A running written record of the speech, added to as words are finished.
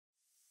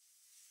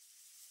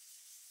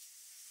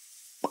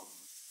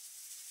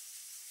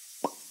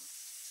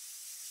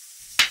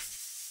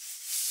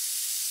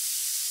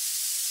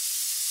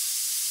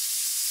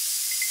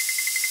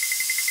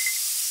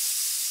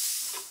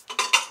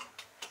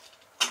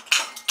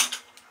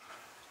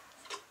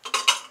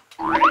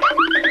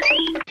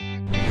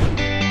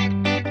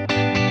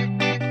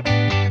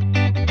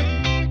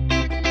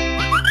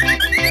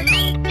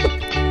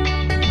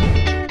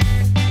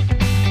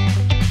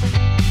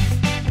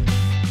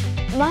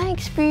My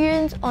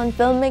experience on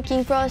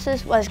filmmaking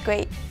process was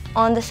great,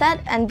 on the set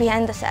and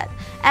behind the set.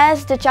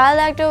 As the child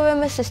actor were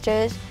my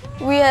sisters,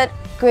 we had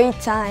great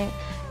time.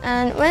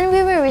 And when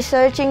we were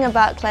researching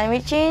about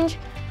climate change,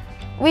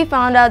 we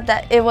found out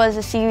that it was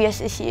a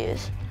serious issue.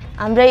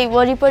 हाम्रै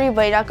वरिपरि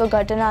भइरहेको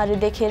घटनाहरू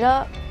देखेर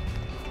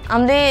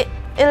हामीले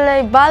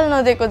यसलाई बाल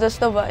नदिएको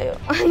जस्तो भयो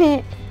अनि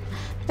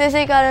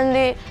त्यसै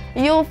कारणले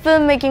यो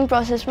filmmaking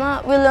processमा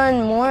we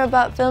learned more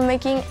about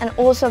filmmaking and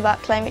also about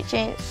climate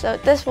change. So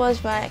this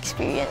was my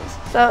experience.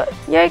 So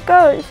here it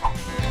goes.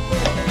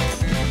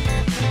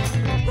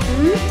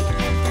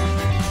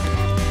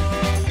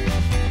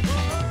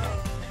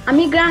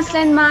 हामी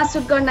ग्रासल्यान्डमा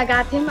सुट गर्न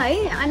गएको थियौँ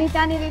है अनि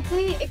त्यहाँनिर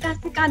चाहिँ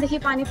एक्कासी कहाँदेखि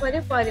पानी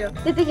पर्यो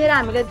त्यतिखेर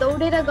हामीले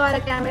दौडेर गएर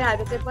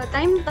क्यामेराहरू चाहिँ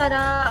बचायौँ तर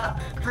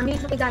हामी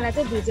सबैजना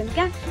चाहिँ भिज्यौँ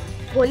क्या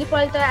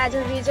भोलिपल्ट एज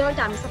अ रिजल्ट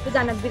हामी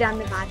सबैजना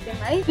बिरामी भएको थियौँ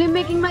है फिल्म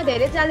मेकिङमा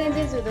धेरै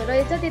च्यालेन्जेस हुँदो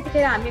रहेछ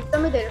त्यतिखेर हामी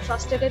एकदमै धेरै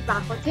फ्रस्ट्रेटेड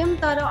भएको थियौँ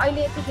तर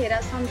अहिले यतिखेर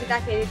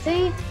सम्झिँदाखेरि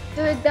चाहिँ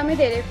त्यो एकदमै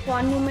धेरै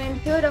फन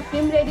मोमेन्ट थियो र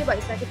फिल्म रेडी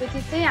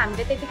भइसकेपछि चाहिँ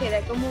हामीले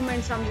त्यतिखेरको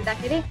मोमेन्ट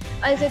सम्झिँदाखेरि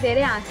अहिले चाहिँ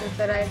धेरै हाँस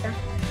उठ्दो रहेछ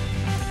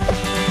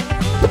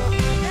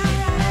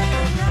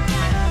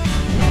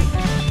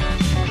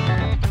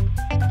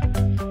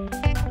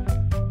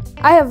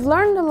I have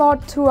learned a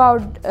lot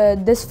throughout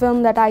this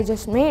film that I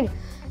just made,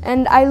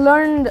 and I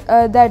learned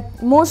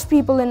that most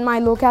people in my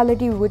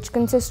locality, which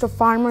consists of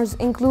farmers,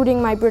 including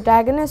my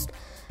protagonist,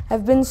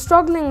 have been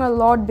struggling a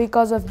lot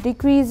because of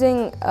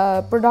decreasing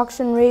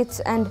production rates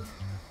and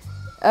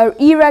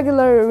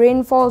irregular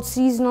rainfall,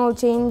 seasonal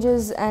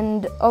changes,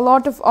 and a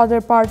lot of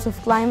other parts of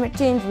climate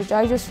change, which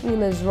I just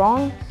feel is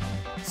wrong.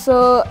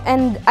 So,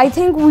 and I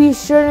think we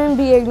shouldn't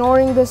be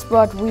ignoring this,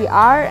 but we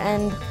are,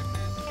 and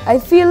I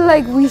feel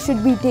like we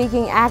should be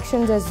taking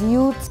actions as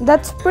youths.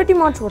 That's pretty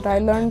much what I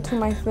learned through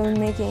my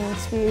filmmaking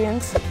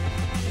experience.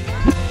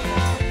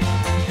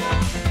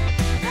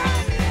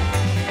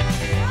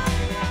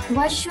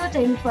 While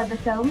shooting for the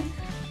film,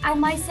 I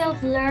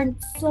myself learned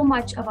so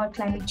much about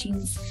climate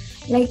change.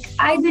 Like,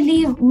 I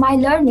believe my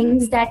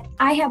learnings that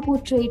I have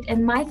portrayed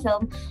in my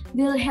film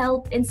will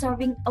help in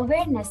serving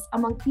awareness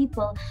among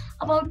people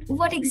about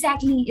what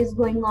exactly is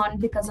going on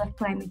because of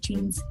climate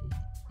change.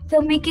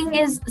 Filmmaking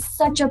is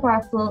such a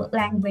powerful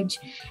language,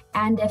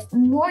 and if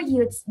more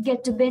youths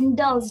get to be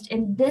indulged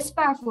in this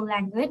powerful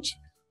language,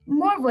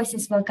 more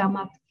voices will come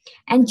up.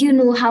 And you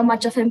know how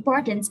much of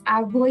importance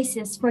are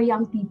voices for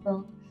young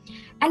people.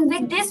 And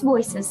with these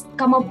voices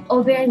come up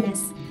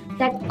awareness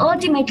that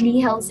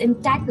ultimately helps in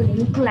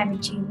tackling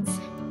climate change.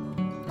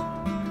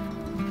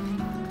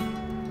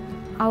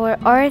 Our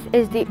Earth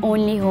is the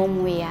only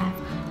home we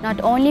have,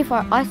 not only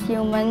for us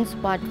humans,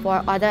 but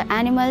for other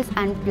animals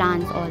and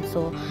plants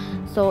also.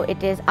 So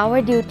it is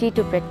our duty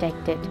to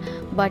protect it.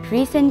 But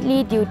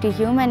recently, due to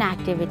human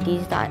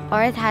activities, the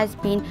Earth has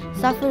been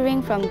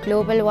suffering from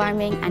global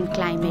warming and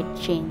climate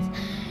change.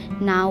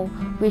 Now,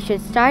 we should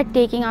start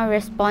taking our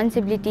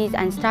responsibilities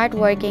and start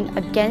working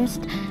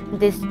against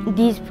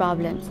these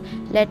problems.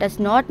 Let us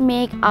not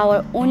make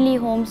our only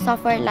home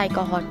suffer like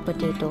a hot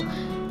potato,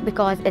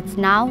 because it's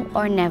now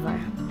or never.